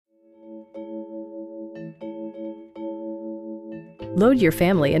Load your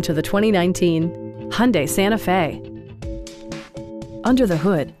family into the 2019 Hyundai Santa Fe. Under the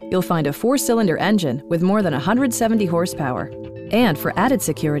hood, you'll find a 4-cylinder engine with more than 170 horsepower. And for added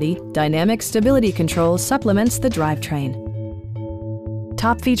security, dynamic stability control supplements the drivetrain.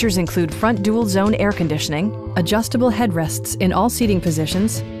 Top features include front dual-zone air conditioning, adjustable headrests in all seating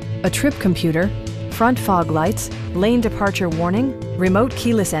positions, a trip computer, front fog lights, lane departure warning, remote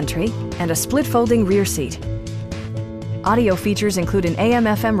keyless entry, and a split folding rear seat. Audio features include an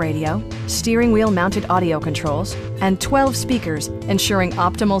AM/FM radio, steering wheel mounted audio controls, and 12 speakers, ensuring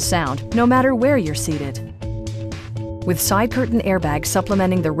optimal sound no matter where you're seated. With side curtain airbags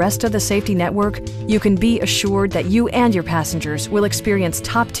supplementing the rest of the safety network, you can be assured that you and your passengers will experience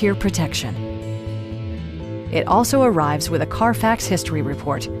top-tier protection. It also arrives with a Carfax history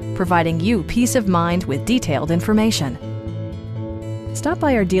report, providing you peace of mind with detailed information. Stop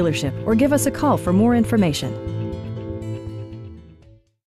by our dealership or give us a call for more information.